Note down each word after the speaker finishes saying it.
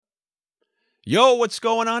Yo, what's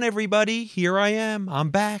going on, everybody? Here I am. I'm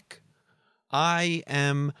back. I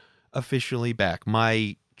am officially back.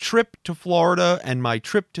 My trip to Florida and my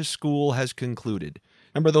trip to school has concluded.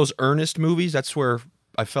 Remember those Ernest movies? That's where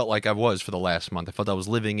I felt like I was for the last month. I felt I was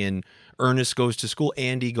living in Ernest Goes to School,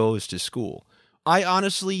 Andy Goes to School. I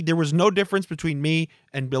honestly, there was no difference between me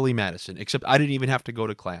and Billy Madison, except I didn't even have to go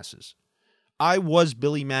to classes. I was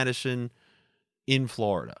Billy Madison in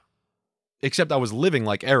Florida, except I was living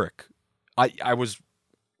like Eric. I was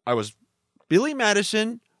Billy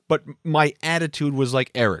Madison, but my attitude was like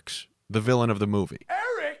Eric's, the villain of the movie.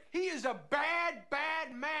 Eric, he is a bad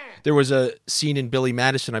man. There was a scene in Billy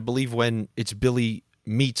Madison, I believe, when it's Billy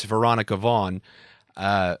meets Veronica Vaughn.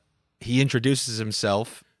 He introduces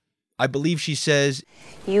himself. I believe she says,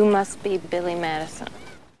 "You must be Billy Madison."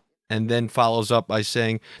 And then follows up by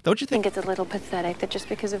saying, don't you I think think it's a little pathetic that just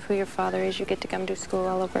because of who your father is, you get to come to school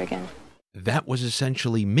all over again. that was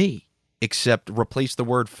essentially me, except replace the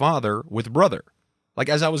word father with brother. Like,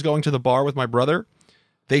 as I was going to the bar with my brother,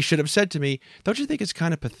 they should have said to me, don't you think it's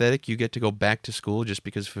kind of pathetic you get to go back to school just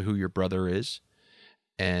because of who your brother is?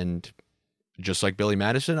 And just like Billy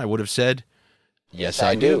Madison, I would have said, yes,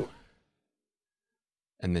 I do.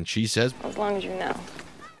 And then she says, As long as you know.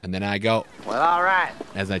 and then I go, Well, all right.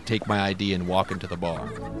 as I take my ID and walk into the bar.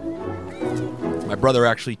 My brother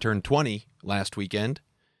actually turned 20 last weekend.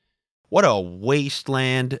 What a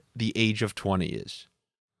wasteland the age of 20 is.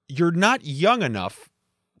 You're not young enough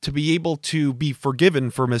to be able to be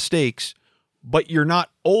forgiven for mistakes, but you're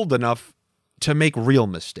not old enough to make real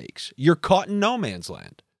mistakes. You're caught in no man's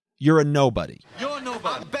land. You're a nobody. You're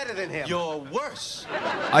nobody. I'm better than him. You're worse.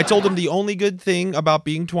 I told him the only good thing about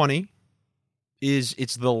being 20 is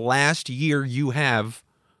it's the last year you have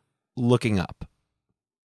looking up.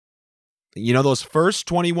 You know, those first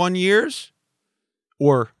 21 years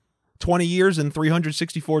or 20 years and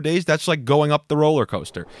 364 days, that's like going up the roller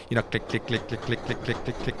coaster. You know, click, click, click, click, click, click, click,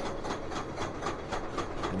 click, click.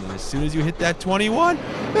 And then as soon as you hit that 21,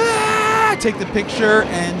 take the picture,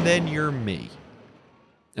 and then you're me.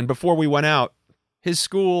 And before we went out, his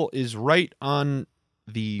school is right on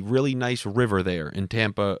the really nice river there in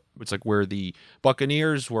Tampa. It's like where the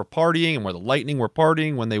Buccaneers were partying and where the Lightning were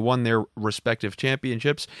partying when they won their respective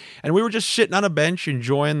championships. And we were just sitting on a bench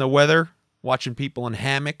enjoying the weather, watching people in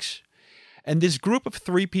hammocks. And this group of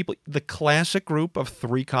three people, the classic group of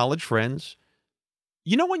three college friends,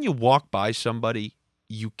 you know when you walk by somebody,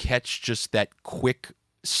 you catch just that quick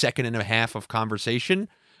second and a half of conversation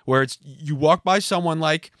where it's you walk by someone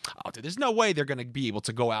like, oh, dude, there's no way they're going to be able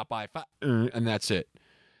to go out by five, and that's it.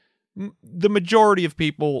 The majority of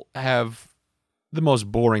people have the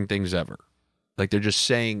most boring things ever. Like they're just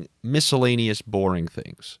saying miscellaneous boring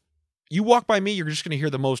things. You walk by me, you're just going to hear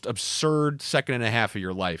the most absurd second and a half of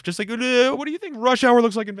your life. Just like, what do you think rush hour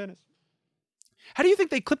looks like in Venice? How do you think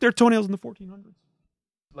they clipped their toenails in the 1400s?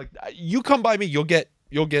 Like, you come by me, you'll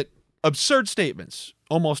get absurd statements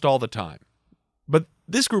almost all the time. But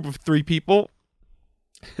this group of three people,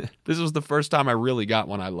 this was the first time I really got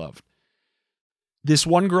one I loved. This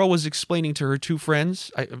one girl was explaining to her two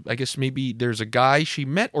friends, I guess maybe there's a guy she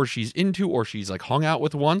met or she's into or she's like hung out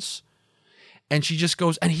with once. And she just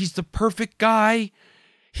goes, and he's the perfect guy.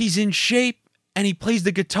 He's in shape and he plays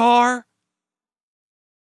the guitar.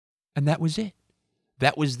 And that was it.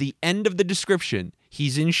 That was the end of the description.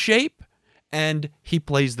 He's in shape and he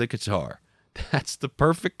plays the guitar. That's the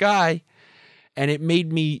perfect guy. And it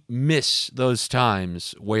made me miss those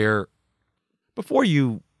times where before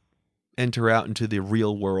you enter out into the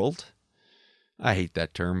real world, I hate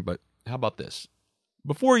that term, but how about this?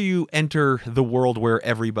 Before you enter the world where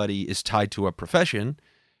everybody is tied to a profession,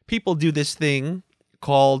 people do this thing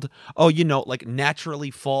called, like naturally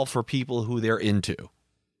fall for people who they're into.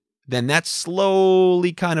 Then that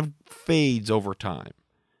slowly kind of fades over time.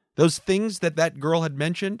 Those things that girl had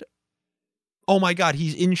mentioned, oh my God,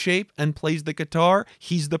 he's in shape and plays the guitar.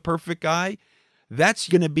 He's the perfect guy. That's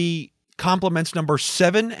going to be compliments number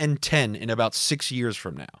 7 and 10 in about 6 years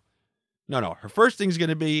from now. No. Her first thing's going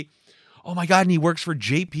to be, oh my God, and he works for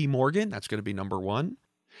J.P. Morgan. That's going to be number 1.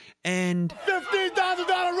 And $15,000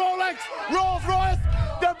 Rolex, Rolls Royce,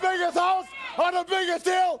 the biggest house on the biggest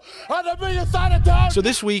hill on the biggest side of town. so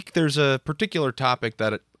this week, there's a particular topic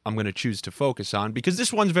that I'm going to choose to focus on because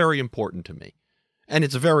this one's very important to me. And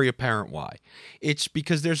it's very apparent why. It's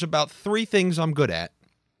because there's about 3 things I'm good at,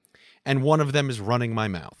 and one of them is running my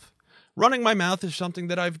mouth. Running my mouth is something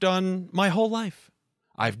that I've done my whole life.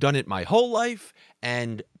 I've done it my whole life,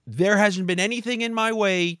 and there hasn't been anything in my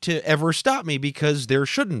way to ever stop me because there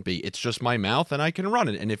shouldn't be. It's just my mouth, and I can run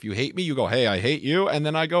it. And if you hate me, you go, hey, I hate you, and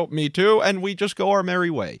then I go, me too, and we just go our merry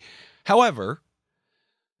way. However,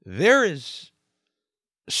 there is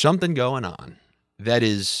something going on that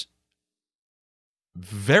is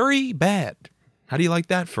very bad. How do you like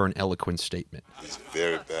that for an eloquent statement? It's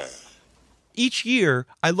very bad. Each year,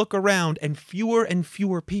 I look around and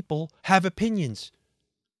fewer people have opinions.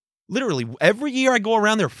 Literally, every year I go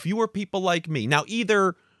around, there are fewer people like me. Now,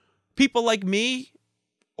 either people like me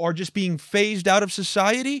are just being phased out of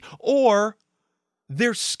society, or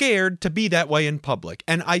they're scared to be that way in public.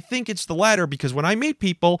 And I think it's the latter, because when I meet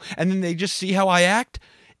people and then they just see how I act,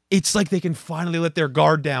 it's like they can finally let their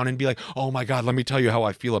guard down and be like, oh my God, let me tell you how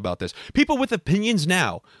I feel about this. People with opinions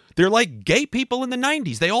now, they're like gay people in the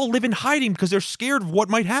 90s. They all live in hiding because they're scared of what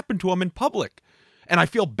might happen to them in public. And I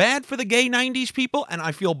feel bad for the gay 90s people, and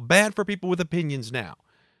I feel bad for people with opinions now.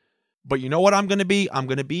 But you know what I'm going to be? I'm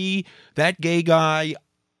going to be that gay guy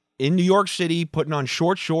in New York City putting on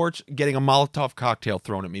short shorts, getting a Molotov cocktail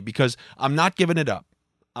thrown at me, because I'm not giving it up.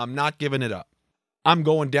 I'm not giving it up. I'm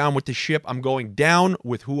going down with the ship. I'm going down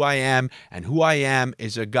with who I am, and who I am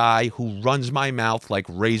is a guy who runs my mouth like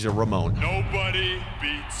Razor Ramon. Nobody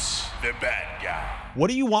beats the bad guy.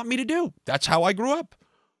 What do you want me to do? That's how I grew up.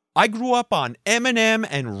 I grew up on Eminem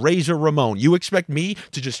and Razor Ramon. You expect me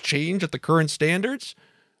to just change at the current standards?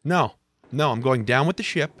 No, I'm going down with the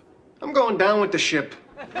ship. I'm going down with the ship.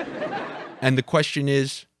 And the question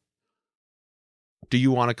is, do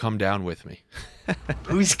you want to come down with me?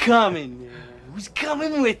 Who's coming, man? Who's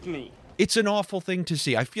coming with me? It's an awful thing to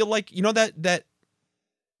see. I feel like, you know that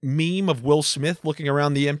meme of Will Smith looking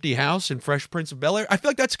around the empty house in Fresh Prince of Bel-Air? I feel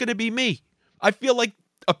like that's going to be me. I feel like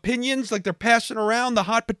opinions, like they're passing around the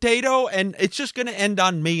hot potato, and it's just going to end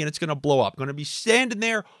on me, and it's going to blow up. I'm going to be standing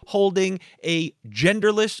there holding a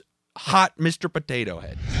genderless, hot Mr. Potato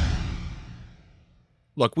Head.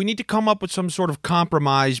 Look, we need to come up with some sort of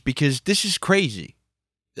compromise, because this is crazy.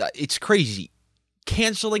 It's crazy.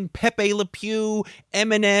 Canceling Pepe Le Pew,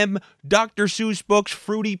 Eminem, Dr. Seuss books,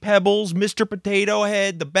 Fruity Pebbles, Mr. Potato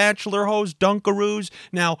Head, The Bachelor host, Dunkaroos.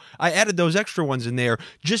 Now, I added those extra ones in there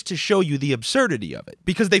just to show you the absurdity of it,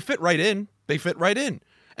 because they fit right in. They fit right in.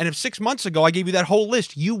 And if 6 months ago I gave you that whole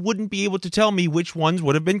list, you wouldn't be able to tell me which ones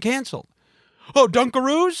would have been canceled. Oh,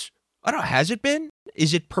 Dunkaroos? I don't know. Has it been?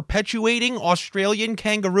 Is it perpetuating Australian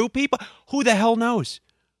kangaroo people? Who the hell knows?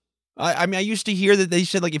 I mean, I used to hear that they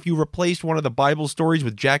said, like, if you replaced one of the Bible stories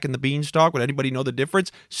with Jack and the Beanstalk, would anybody know the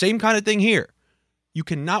difference? Same kind of thing here. You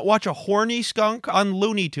cannot watch a horny skunk on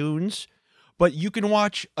Looney Tunes, but you can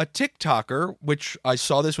watch a TikToker, which I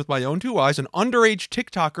saw this with my own two eyes, an underage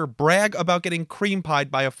TikToker brag about getting cream pied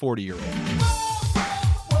by a 40-year-old.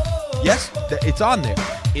 Yes, it's on there.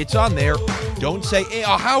 It's on there. Don't say, hey,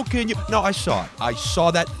 how can you? No, I saw it. I saw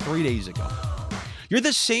that 3 days ago. You're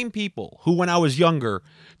the same people who, when I was younger,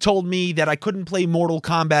 told me that I couldn't play Mortal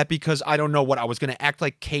Kombat because, I don't know what, I was going to act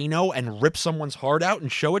like Kano and rip someone's heart out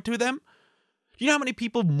and show it to them. You know how many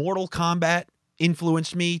people Mortal Kombat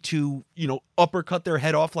influenced me to, uppercut their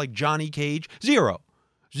head off like Johnny Cage? Zero.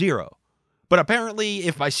 But apparently,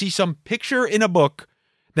 if I see some picture in a book,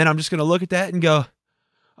 then I'm just going to look at that and go,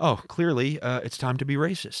 oh, clearly, it's time to be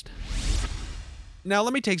racist. Now,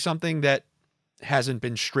 let me take something that hasn't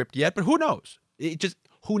been stripped yet, but who knows?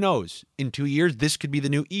 Who knows? In 2 years, this could be the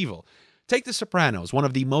new evil. Take The Sopranos, one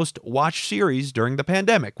of the most watched series during the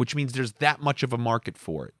pandemic, which means there's that much of a market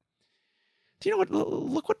for it. Do you know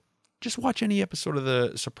what? Just watch any episode of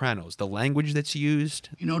The Sopranos. The language that's used.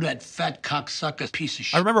 You know that fat cocksucker piece of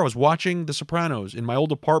shit? I remember I was watching The Sopranos in my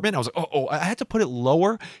old apartment. I was like, I had to put it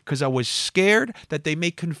lower because I was scared that they may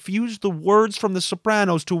confuse the words from The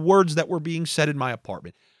Sopranos to words that were being said in my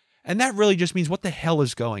apartment. And that really just means, what the hell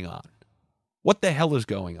is going on? What the hell is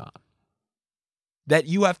going on? That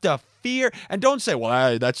you have to fear, and don't say,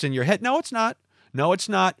 well, that's in your head. No, it's not. No, it's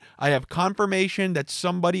not. I have confirmation that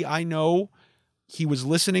somebody I know, he was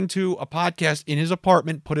listening to a podcast in his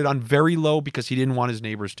apartment, put it on very low because he didn't want his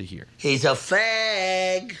neighbors to hear. He's a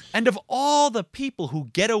fag. And of all the people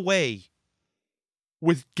who get away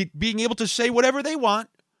with being able to say whatever they want,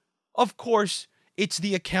 of course, it's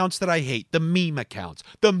the accounts that I hate, the meme accounts.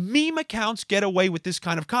 The meme accounts get away with this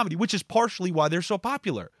kind of comedy, which is partially why they're so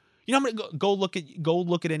popular. You know, I'm gonna go look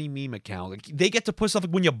at any meme account. Like, they get to put stuff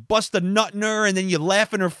like when you bust a nut in her and then you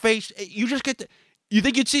laugh in her face. You just get to. You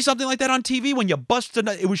think you'd see something like that on TV when you bust a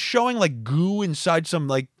nut? It was showing like goo inside some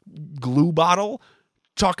like glue bottle,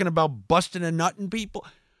 talking about busting a nut in people.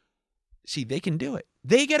 See, they can do it.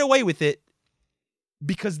 They get away with it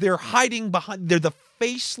because they're hiding behind. They're the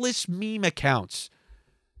faceless meme accounts.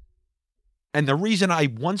 And the reason I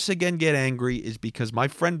once again get angry is because my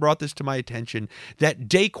friend brought this to my attention, that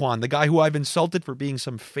Daquan, the guy who I've insulted for being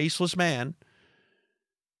some faceless man,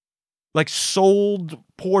 like sold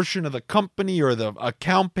portion of the company or the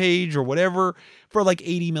account page or whatever for like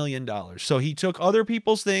 $80 million. So he took other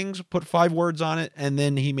people's things, put 5 words on it, and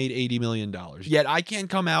then he made $80 million. Yet I can't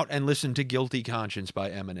come out and listen to Guilty Conscience by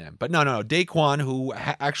Eminem. But no. Daquan, who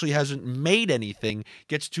actually hasn't made anything,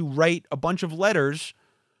 gets to write a bunch of letters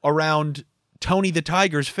around Tony the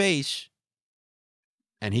Tiger's face,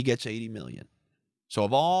 and he gets $80 million. So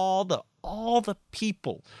of all the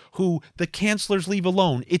people who the cancelers leave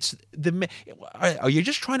alone, are you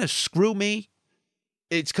just trying to screw me?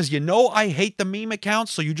 It's because I hate the meme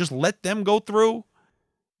accounts, so you just let them go through?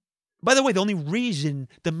 By the way, the only reason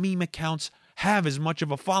the meme accounts have as much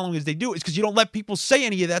of a following as they do is because you don't let people say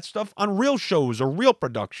any of that stuff on real shows or real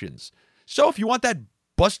productions. So if you want that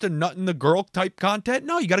bust a nut in the girl type content,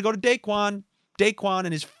 no, you got to go to Daquan. Daquan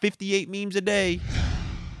and his 58 memes a day.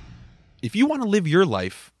 If you want to live your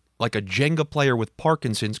life like a Jenga player with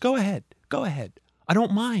Parkinson's, go ahead. Go ahead. I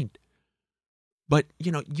don't mind. But,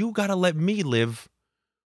 you got to let me live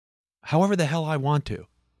however the hell I want to.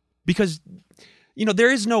 Because,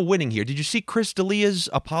 there is no winning here. Did you see Chris D'Elia's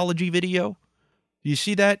apology video? Do you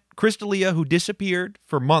see that? Chris D'Elia, who disappeared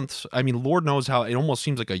for months. I mean, Lord knows how. It almost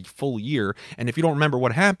seems like a full year. And if you don't remember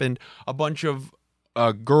what happened, a bunch of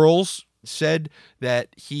girls said that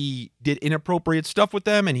he did inappropriate stuff with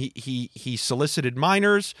them and he solicited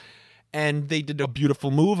minors, and they did a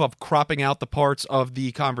beautiful move of cropping out the parts of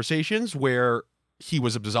the conversations where he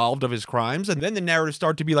was absolved of his crimes. And then the narrative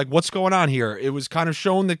started to be like, what's going on here? It was kind of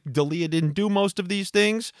shown that D'Elia didn't do most of these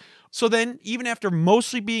things. So then, even after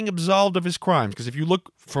mostly being absolved of his crimes, because if you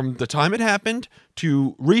look from the time it happened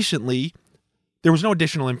to recently, there was no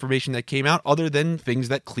additional information that came out other than things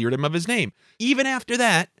that cleared him of his name. Even after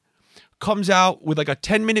that, comes out with like a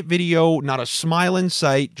 10-minute video, not a smile in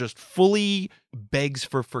sight, just fully begs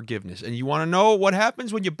for forgiveness. And you want to know what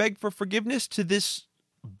happens when you beg for forgiveness to this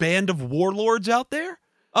band of warlords out there?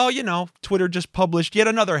 Oh, Twitter just published yet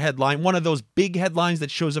another headline, one of those big headlines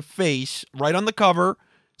that shows a face right on the cover.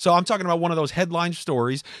 So I'm talking about one of those headline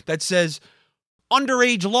stories that says,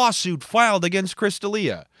 underage lawsuit filed against Chris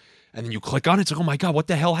D'Elia. And then you click on it, it's like, oh my God, what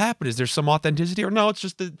the hell happened? Is there some authenticity? Or no, it's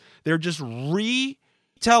just that they're just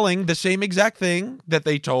retelling the same exact thing that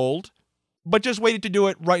they told, but just waited to do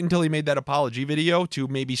it right until he made that apology video to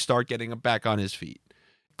maybe start getting him back on his feet.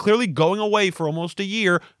 Clearly going away for almost a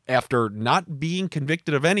year after not being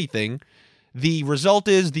convicted of anything. The result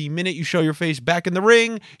is the minute you show your face back in the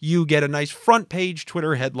ring, you get a nice front page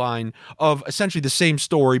Twitter headline of essentially the same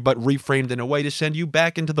story, but reframed in a way to send you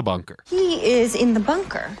back into the bunker. He is in the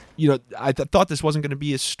bunker. I thought this wasn't going to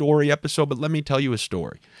be a story episode, but let me tell you a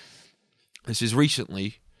story. This is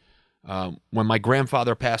recently, when my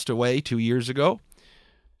grandfather passed away 2 years ago.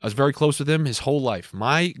 I was very close with him his whole life.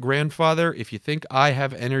 My grandfather, if you think I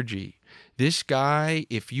have energy, this guy,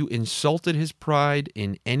 if you insulted his pride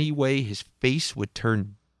in any way, his face would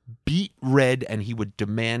turn beet red and he would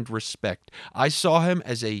demand respect. I saw him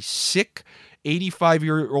as a sick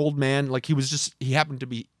 85-year-old man. Like he happened to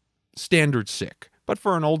be standard sick. But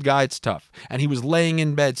for an old guy, it's tough. And he was laying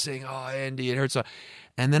in bed saying, oh, Andy, it hurts.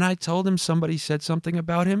 And then I told him somebody said something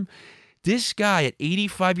about him. This guy at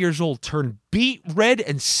 85 years old turned beet red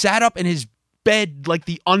and sat up in his bed like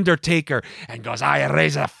the Undertaker and goes, I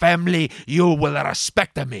raise a family, you will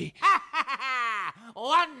respect me.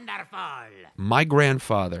 Wonderful. My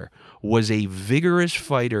grandfather was a vigorous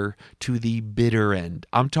fighter to the bitter end.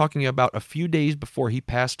 I'm talking about a few days before he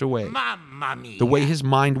passed away. Mamma mia. The way his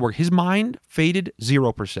mind worked, his mind faded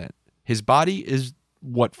 0%. His body is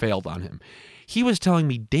what failed on him. He was telling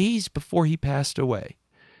me days before he passed away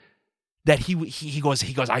that he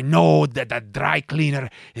goes, I know that the dry cleaner,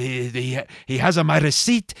 he has my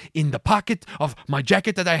receipt in the pocket of my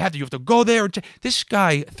jacket that I have. You have to go there. This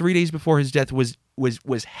guy, 3 days before his death, was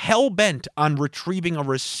hell-bent on retrieving a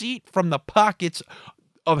receipt from the pockets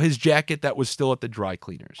of his jacket that was still at the dry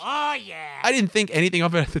cleaners. Oh, yeah. I didn't think anything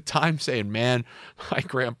of it at the time, saying, man, my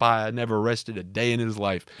grandpa never rested a day in his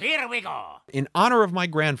life. Here we go. In honor of my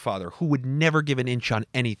grandfather, who would never give an inch on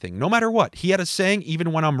anything, no matter what. He had a saying,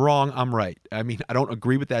 even when I'm wrong, I'm right. I mean, I don't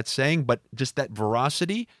agree with that saying, but just that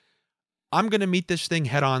veracity. I'm going to meet this thing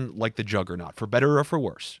head on like the juggernaut, for better or for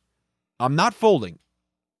worse. I'm not folding.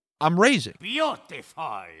 I'm raising.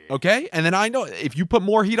 Beautiful. Okay? And then I know if you put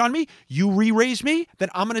more heat on me, you re-raise me, then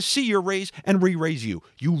I'm going to see your raise and re-raise you.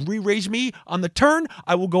 You re-raise me on the turn,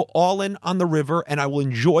 I will go all in on the river, and I will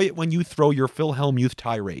enjoy it when you throw your Phil Hellmuth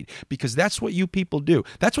tirade. Because that's what you people do.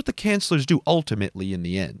 That's what the cancelers do ultimately in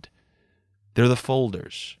the end. They're the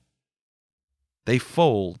folders. They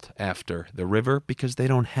fold after the river because they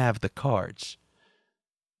don't have the cards.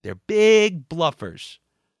 They're big bluffers.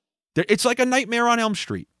 It's like a Nightmare on Elm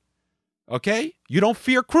Street. Okay? You don't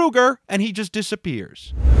fear Krueger, and he just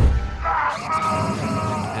disappears.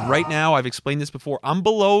 And right now, I've explained this before, I'm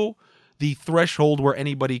below the threshold where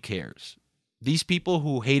anybody cares. These people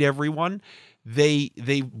who hate everyone, they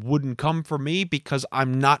wouldn't come for me because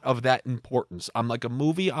I'm not of that importance. I'm like a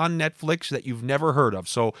movie on Netflix that you've never heard of.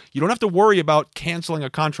 So you don't have to worry about canceling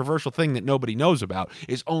a controversial thing that nobody knows about.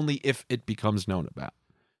 It's only if it becomes known about.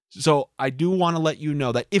 So I do want to let you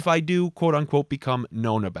know that if I do, quote unquote, become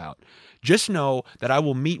known about, just know that I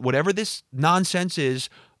will meet whatever this nonsense is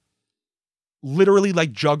literally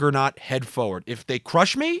like Juggernaut head forward. If they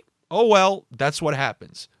crush me, oh well, that's what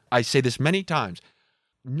happens. I say this many times.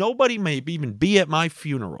 Nobody may even be at my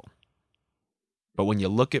funeral. But when you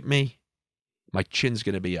look at me, my chin's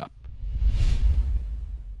going to be up.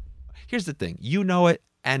 Here's the thing. You know it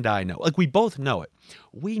and I know. Like, we both know it.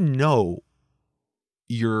 We know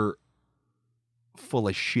you're full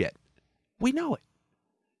of shit. We know it.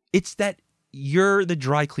 It's that you're the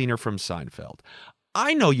dry cleaner from Seinfeld.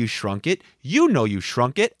 I know you shrunk it. You know you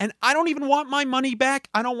shrunk it. And I don't even want my money back.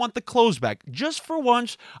 I don't want the clothes back. Just for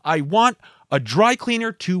once, I want a dry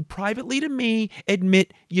cleaner to privately to me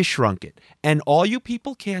admit you shrunk it. And all you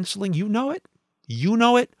people canceling, you know it. You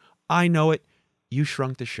know it. I know it. You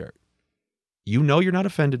shrunk the shirt. You know you're not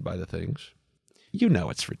offended by the things. You know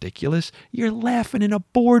it's ridiculous. You're laughing in a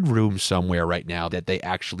boardroom somewhere right now that they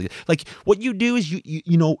actually, like, what you do is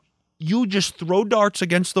you just throw darts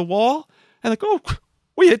against the wall and like, oh,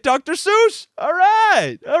 we hit Dr. Seuss. All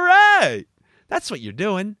right. That's what you're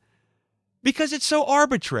doing because it's so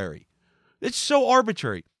arbitrary. It's so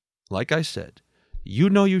arbitrary. Like I said, you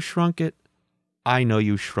know you shrunk it. I know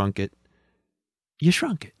you shrunk it. You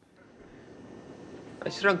shrunk it. I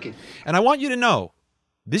shrunk it. And I want you to know,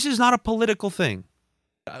 this is not a political thing.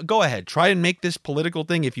 Go ahead. Try and make this political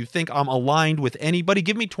thing. If you think I'm aligned with anybody,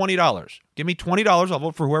 give me $20. Give me $20. I'll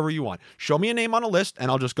vote for whoever you want. Show me a name on a list, and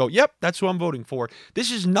I'll just go, yep, that's who I'm voting for.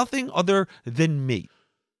 This is nothing other than me.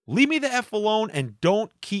 Leave me the F alone and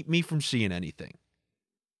don't keep me from seeing anything.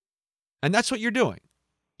 And that's what you're doing.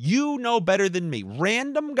 You know better than me.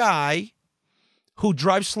 Random guy who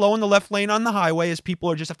drives slow in the left lane on the highway as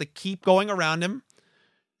people just have to keep going around him.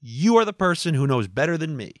 You are the person who knows better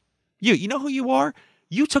than me. You know who you are?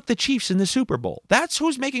 You took the Chiefs in the Super Bowl. That's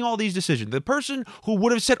who's making all these decisions. The person who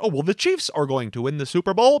would have said, oh, well, the Chiefs are going to win the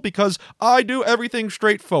Super Bowl because I do everything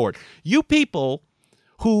straightforward. You people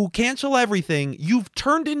who cancel everything, you've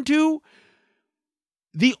turned into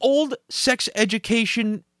the old sex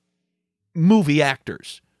education movie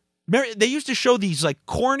actors. They used to show these like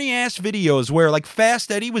corny ass videos where like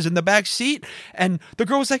Fast Eddie was in the back seat and the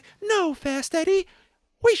girl was like, no, Fast Eddie,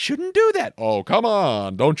 we shouldn't do that. Oh, come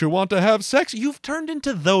on. Don't you want to have sex? You've turned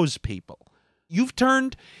into those people. You've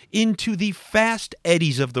turned into the Fast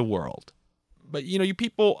Eddies of the world. But, you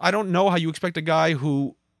people, I don't know how you expect a guy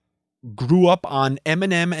who grew up on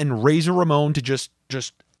Eminem and Razor Ramon to just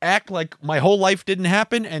act like my whole life didn't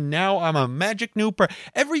happen and now I'm a magic new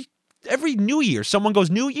Every New Year, someone goes,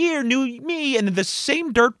 New Year, new me, and the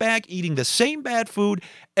same dirtbag eating the same bad food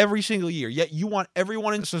every single year. Yet you want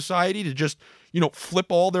everyone in society to just, flip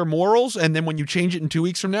all their morals, and then when you change it in 2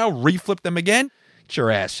 weeks from now, reflip them again? Get your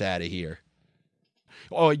ass out of here.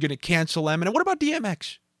 Oh, you're going to cancel Eminem. What about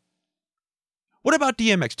DMX? What about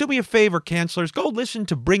DMX? Do me a favor, cancelers. Go listen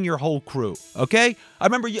to Bring Your Whole Crew, okay? I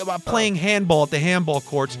remember playing handball at the handball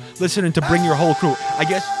courts, listening to Bring Your Whole Crew. I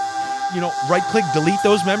guess... right-click, delete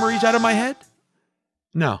those memories out of my head?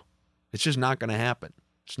 No, it's just not going to happen.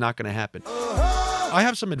 It's not going to happen. I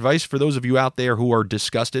have some advice for those of you out there who are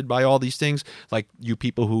disgusted by all these things, like you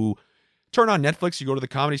people who turn on Netflix, you go to the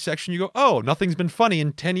comedy section, you go, oh, nothing's been funny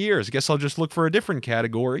in 10 years. Guess I'll just look for a different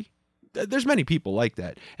category. There's many people like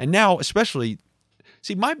that. And now, especially,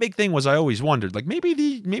 see, my big thing was I always wondered, like maybe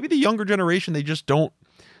the younger generation, they just don't,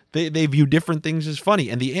 They view different things as funny.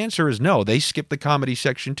 And the answer is no. They skip the comedy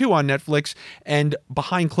section too on Netflix. And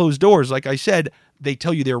behind closed doors, like I said, they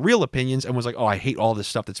tell you their real opinions and was like, oh, I hate all this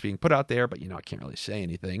stuff that's being put out there. But, I can't really say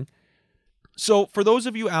anything. So for those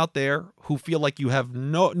of you out there who feel like you have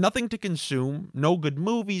nothing to consume, no good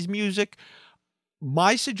movies, music,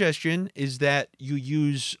 my suggestion is that you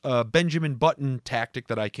use a Benjamin Button tactic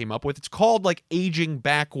that I came up with. It's called like aging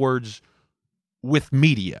backwards with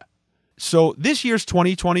media. So this year's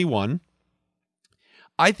 2021,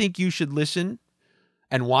 I think you should listen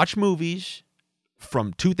and watch movies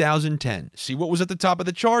from 2010. See what was at the top of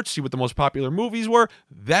the charts, see what the most popular movies were.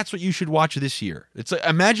 That's what you should watch this year. It's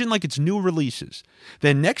imagine like it's new releases.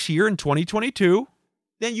 Then next year in 2022,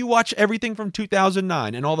 then you watch everything from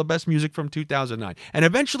 2009 and all the best music from 2009. And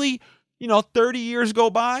eventually, 30 years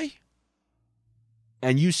go by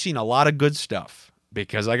and you've seen a lot of good stuff.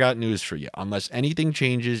 because I got news for you. Unless anything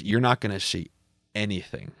changes, you're not going to see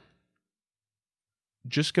anything.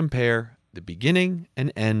 Just compare the beginning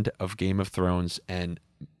and end of Game of Thrones and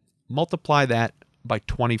multiply that by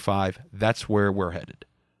 25. That's where we're headed.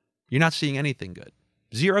 You're not seeing anything good.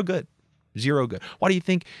 Zero good. Zero good. Why do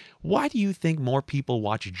you think more people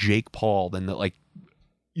watch Jake Paul than the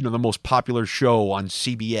most popular show on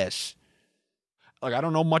CBS? Like, I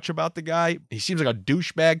don't know much about the guy. He seems like a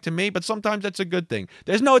douchebag to me, but sometimes that's a good thing.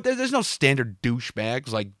 There's no standard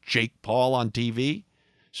douchebags like Jake Paul on TV.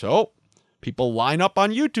 So people line up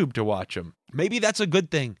on YouTube to watch him. Maybe that's a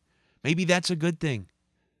good thing.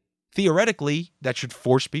 Theoretically, that should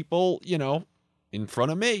force people, in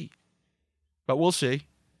front of me. But we'll see.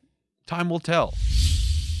 Time will tell.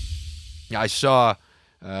 I saw,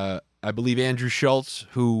 I believe, Andrew Schultz,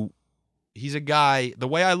 who he's a guy. The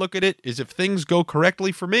way I look at it is if things go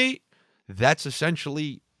correctly for me, that's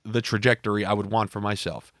essentially the trajectory I would want for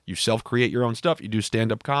myself. You self-create your own stuff. You do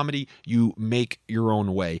stand-up comedy. You make your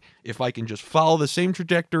own way. If I can just follow the same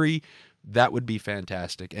trajectory, that would be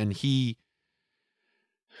fantastic. And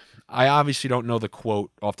I obviously don't know the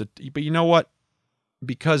quote but you know what?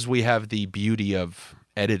 Because we have the beauty of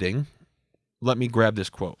editing, let me grab this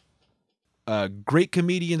quote. Great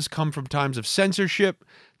comedians come from times of censorship.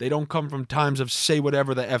 They don't come from times of say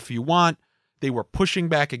whatever the F you want. They were pushing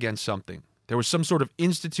back against something. There was some sort of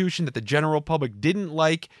institution that the general public didn't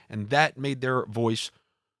like, and that made their voice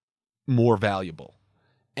more valuable.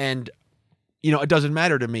 And, it doesn't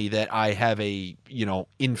matter to me that I have a,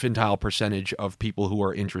 infantile percentage of people who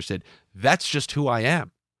are interested. That's just who I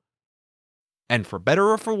am. And for better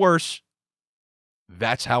or for worse,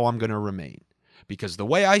 that's how I'm going to remain. Because the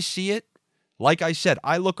way I see it, like I said,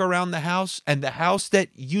 I look around the house, and the house that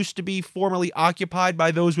used to be formerly occupied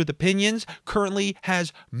by those with opinions currently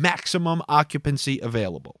has maximum occupancy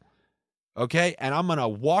available. Okay? And I'm going to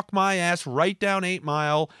walk my ass right down 8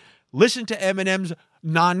 Mile, listen to Eminem's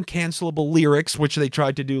non-cancelable lyrics, which they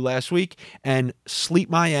tried to do last week, and sleep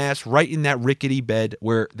my ass right in that rickety bed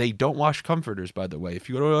where they don't wash comforters, by the way. If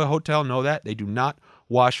you go to a hotel, know that. They do not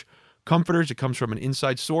wash comforters. It comes from an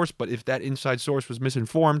inside source, but if that inside source was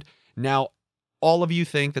misinformed, now all of you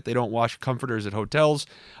think that they don't wash comforters at hotels.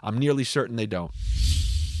 I'm nearly certain they don't.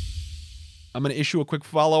 I'm going to issue a quick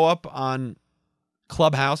follow-up on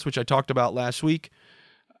Clubhouse, which I talked about last week.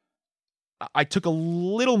 I took a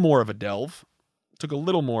little more of a delve,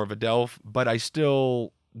 but I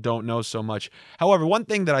still don't know so much. However, one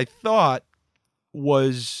thing that I thought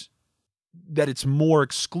was that it's more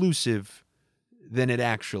exclusive than it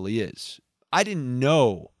actually is. I didn't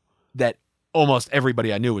know that almost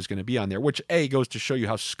everybody I knew was going to be on there, which goes to show you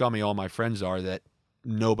how scummy all my friends are that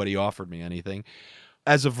nobody offered me anything.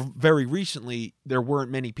 As of very recently, there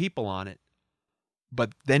weren't many people on it,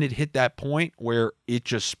 but then it hit that point where it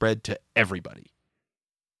just spread to everybody.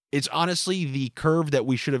 It's honestly the curve that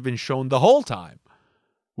we should have been shown the whole time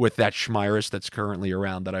with that Schmeiris that's currently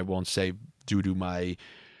around that I won't say due to my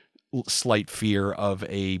slight fear of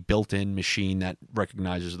a built-in machine that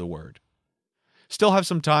recognizes the word. Still have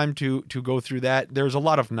some time to go through that. There's a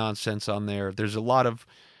lot of nonsense on there. There's a lot of,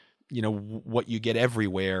 what you get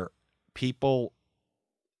everywhere. People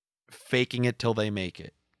faking it till they make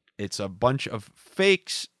it. It's a bunch of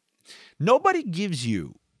fakes. Nobody gives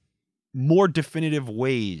you more definitive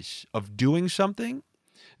ways of doing something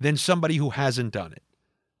than somebody who hasn't done it.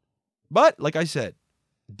 But, like I said,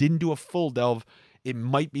 didn't do a full delve. It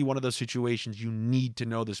might be one of those situations you need to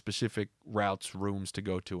know the specific routes, rooms to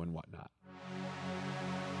go to and whatnot.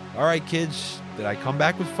 All right, kids, did I come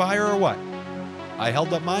back with fire or what? I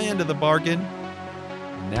held up my end of the bargain.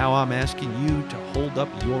 Now I'm asking you to hold up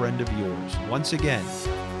your end of yours. Once again,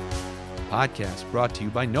 podcast brought to you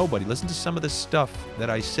by nobody. Listen to some of the stuff that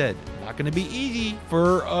I said. Not going to be easy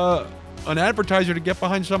for an advertiser to get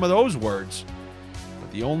behind some of those words.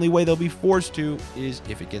 But the only way they'll be forced to is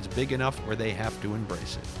if it gets big enough where they have to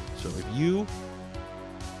embrace it. So if you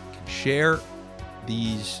can share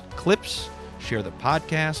these clips, share the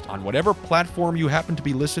podcast on whatever platform you happen to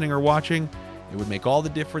be listening or watching, it would make all the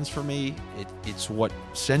difference for me. It's what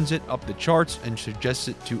sends it up the charts and suggests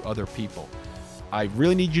it to other people. I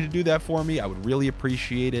really need you to do that for me. I would really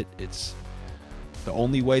appreciate it. It's the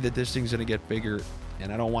only way that this thing's going to get bigger,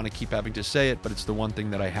 and I don't want to keep having to say it, but it's the one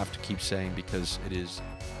thing that I have to keep saying because it is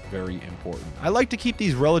very important. I like to keep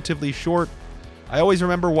these relatively short. I always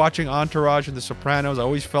remember watching Entourage and The Sopranos. I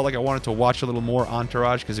always felt like I wanted to watch a little more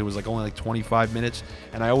Entourage because it was only 25 minutes,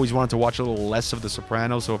 and I always wanted to watch a little less of The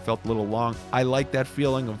Sopranos, so it felt a little long. I like that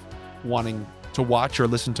feeling of wanting to watch or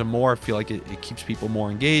listen to more. I feel like it keeps people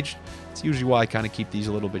more engaged. It's usually why I kind of keep these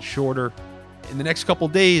a little bit shorter. in the next couple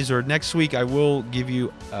days or next week, I will give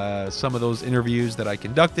you some of those interviews that I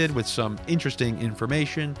conducted with some interesting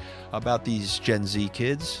information about these Gen Z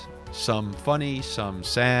kids. Some funny, some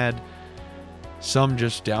sad, some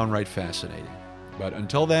just downright fascinating. But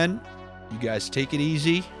until then, you guys take it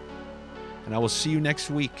easy, and I will see you next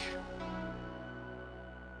week.